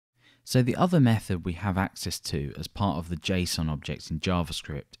So the other method we have access to as part of the JSON objects in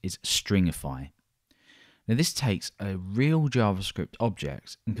JavaScript is Stringify. Now this takes a real JavaScript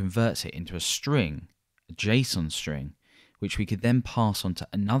object and converts it into a string, a JSON string, which we could then pass on to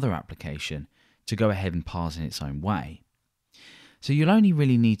another application to go ahead and parse in its own way. So you'll only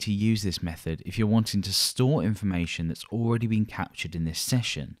really need to use this method if you're wanting to store information that's already been captured in this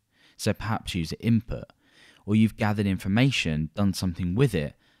session, so perhaps user input, or you've gathered information, done something with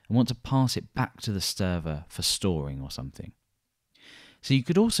it, and want to pass it back to the server for storing or something. So you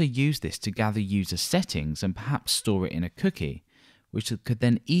could also use this to gather user settings and perhaps store it in a cookie, which could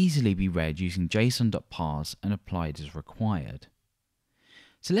then easily be read using json.parse and applied as required.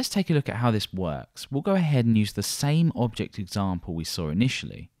 So let's take a look at how this works. We'll go ahead and use the same object example we saw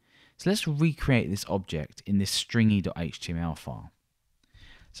initially. So let's recreate this object in this stringy.html file.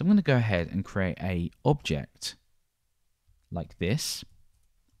 So I'm going to go ahead and create an object like this.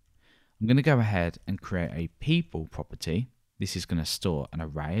 I'm going to go ahead and create a people property. This is going to store an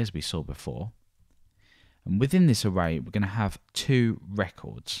array as we saw before. And within this array, we're going to have two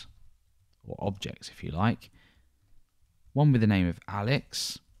records, or objects if you like. One with the name of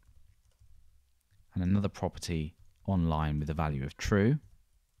Alex, and another property online with the value of true,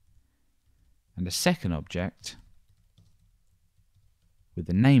 and a second object with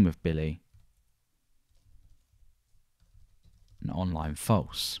the name of Billy and online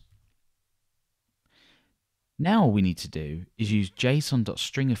false. Now all we need to do is use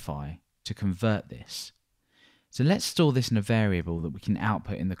json.stringify to convert this. So let's store this in a variable that we can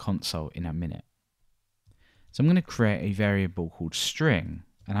output in the console in a minute. So I'm going to create a variable called string,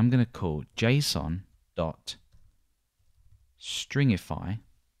 and I'm going to call json.stringify.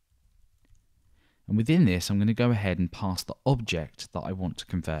 And within this, I'm going to go ahead and pass the object that I want to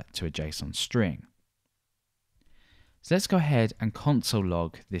convert to a JSON string. So let's go ahead and console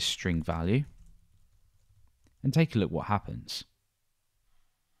log this string value and take a look what happens.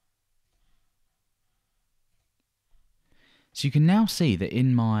 So you can now see that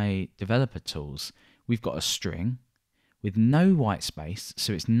in my developer tools, we've got a string with no white space,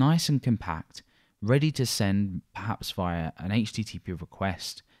 so it's nice and compact, ready to send perhaps via an HTTP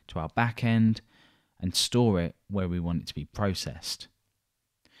request to our backend and store it where we want it to be processed.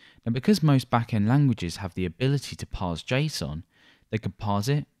 Now, because most backend languages have the ability to parse JSON, they could parse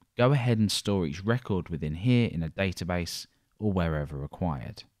it, go ahead and store each record within here in a database or wherever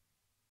required.